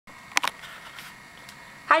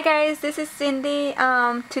Hi guys, this is Cindy.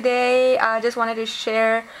 Today I just wanted to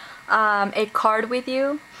share a card with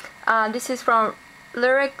you. This is from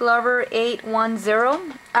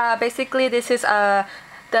LyricLover810. Basically, this is the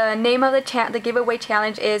name of the giveaway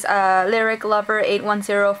challenge is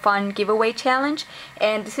LyricLover810 Fun Giveaway Challenge,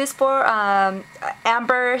 and this is for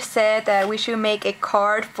Amber said that we should make a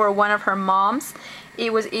card for one of her moms.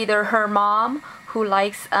 It was either her mom who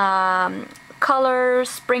likes colors,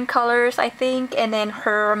 spring colors I think, and then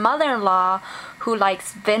her mother-in-law who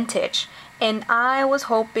likes vintage. And I was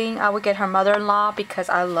hoping I would get her mother-in-law because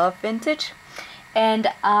I love vintage. And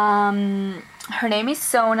her name is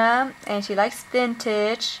Sona and she likes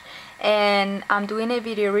vintage, and I'm doing a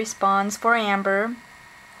video response for Amber.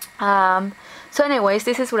 So anyways,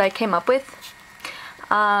 this is what I came up with.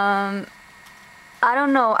 I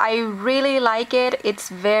don't know, I really like it. It's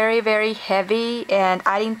very heavy, and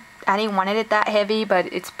I didn't want it that heavy, but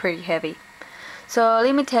it's pretty heavy. So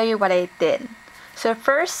let me tell you what I did. So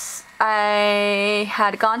first, I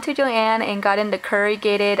had gone to Joann and gotten the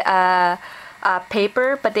corrugated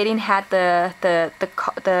paper, but they didn't have the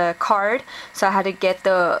card, so I had to get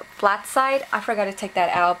the flat side. I forgot to take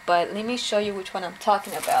that out, but let me show you which one I'm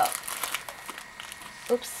talking about.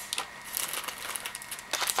 Oops.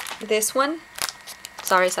 This one.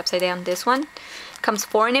 Sorry, it's upside down. This one comes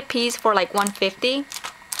 4 in a piece for like $150.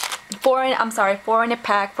 4 in a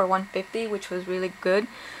pack for $150, which was really good.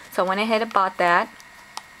 So I went ahead and bought that.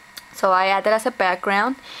 So I added that as a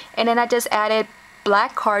background, and then I just added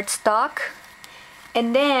black cardstock,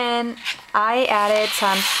 and then I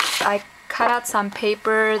cut out some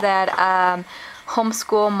paper that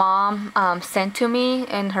homeschool mom sent to me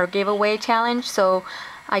in her giveaway challenge. So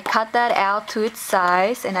I cut that out to its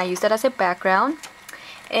size and I used that as a background.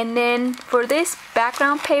 And then for this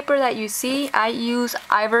background paper that you see, I use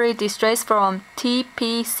Ivory Distress from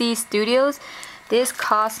TPC Studios. This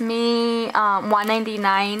cost me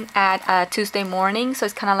 $1.99 at Tuesday Morning, so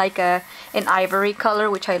it's kind of like an ivory color,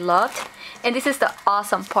 which I loved. And this is the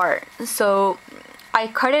awesome part. So I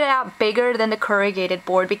cut it out bigger than the corrugated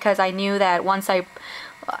board because I knew that once let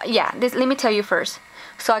me tell you first.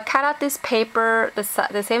 So I cut out this paper the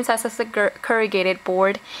same size as the corrugated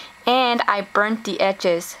board, and I burnt the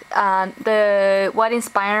edges. What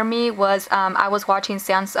inspired me was I was watching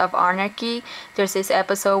Sons of Anarchy. There's this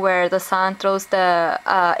episode where the son throws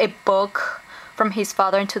a book from his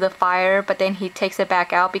father into the fire, but then he takes it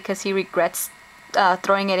back out because he regrets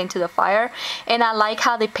throwing it into the fire. And I like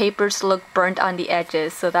how the papers look burnt on the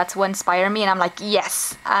edges, so that's what inspired me, and I'm like,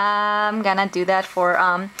 yes, I'm gonna do that for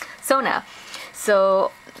Sona.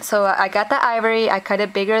 So I got the ivory, I cut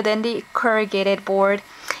it bigger than the corrugated board,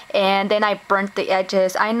 and then I burnt the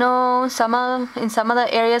edges. I know in some of the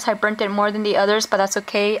areas I burnt it more than the others, but that's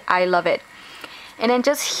okay, I love it. And then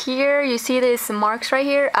just here, you see these marks right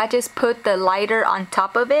here, I just put the lighter on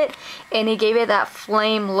top of it, and it gave it that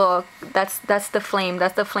flame look. That's the flame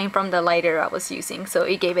from the lighter I was using, so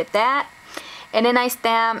it gave it that. And then I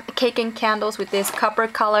stamped Cake and Candles with this copper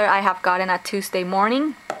color I have gotten at Tuesday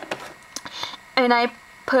Morning. And I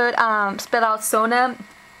put spelled out Sona,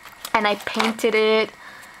 and I painted it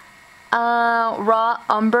raw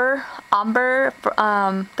umber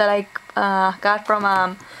that I got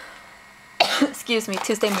from excuse me,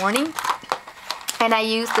 Tuesday Morning. And I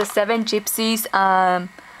used the 7 Gypsies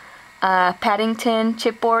Paddington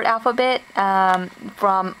chipboard alphabet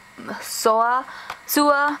from Sua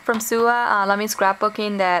Loving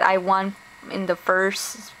Scrapbooking that I won in the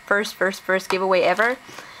first giveaway ever.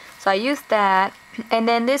 So I used that. And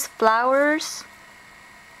then these flowers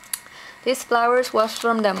was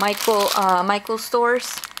from the Michael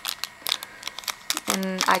stores,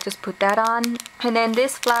 and I just put that on. And then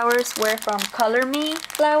these flowers were from Color Me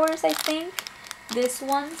Flowers, I think. This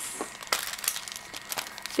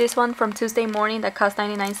one from Tuesday Morning that cost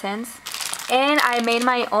 99 cents. And I made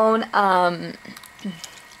my own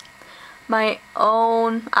I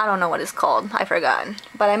don't know what it's called, I forgot,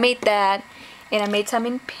 but I made that. And I made some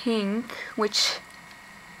in pink, which,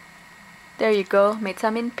 there you go, made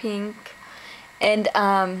some in pink. And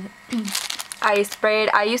I used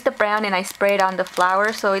the brown and I sprayed on the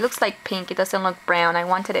flower, so it looks like pink, it doesn't look brown. I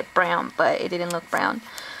wanted it brown, but it didn't look brown.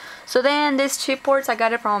 So then these chipboards, I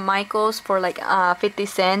got it from Michael's for like 50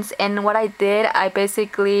 cents. And what I did, I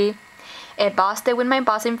basically embossed it with my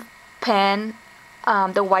embossing pen,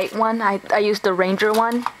 the white one. I used the Ranger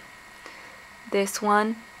one, this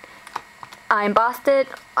one. I embossed the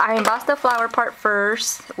flower part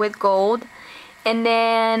first with gold, and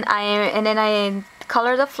then I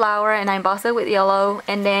colored the flower and I embossed it with yellow,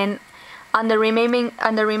 and then on the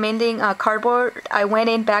remaining cardboard, I went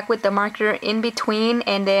in back with the marker in between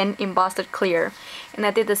and then embossed it clear. And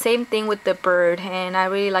I did the same thing with the bird, and I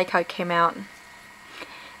really like how it came out.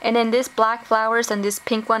 And then this black flowers and this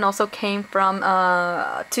pink one also came from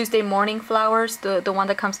Tuesday Morning Flowers, the one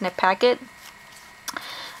that comes in a packet.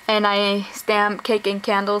 And I stamped Cake and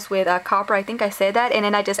Candles with copper, I think I said that, and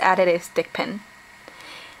then I just added a stick pin.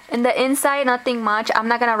 In the inside, nothing much. I'm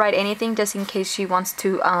not gonna write anything just in case she wants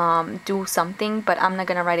to do something, but I'm not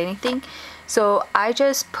gonna write anything. So I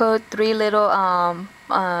just put 3 little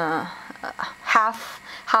half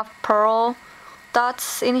pearl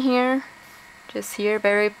dots in here, just here,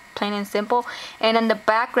 very plain and simple. And in the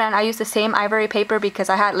background, I used the same ivory paper because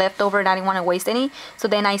I had leftover and I didn't want to waste any. So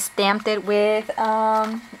then I stamped it with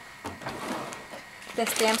the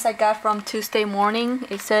stamps I got from Tuesday Morning.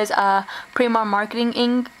 It says Prima Marketing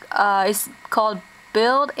ink. It's called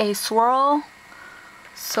Build a Swirl.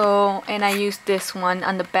 So, and I used this one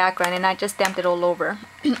on the background, and I just stamped it all over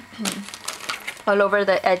all over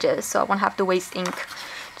the edges, so I won't have to waste ink.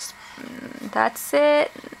 That's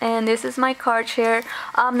it. And this is my card share.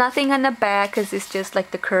 Nothing on the back because it's just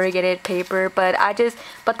like the corrugated paper, but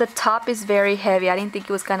the top is very heavy. I didn't think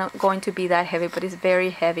it was going to be that heavy, but it's very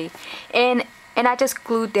heavy. And I just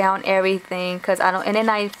glued down everything because and then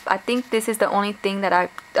I think this is the only thing that I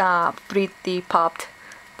 3D popped.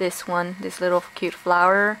 This little cute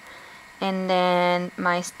flower, and then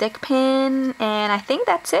my stick pin, and I think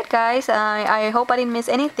that's it, guys. I hope I didn't miss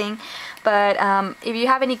anything, but if you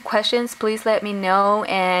have any questions, please let me know,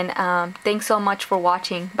 and thanks so much for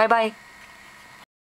watching. Bye bye.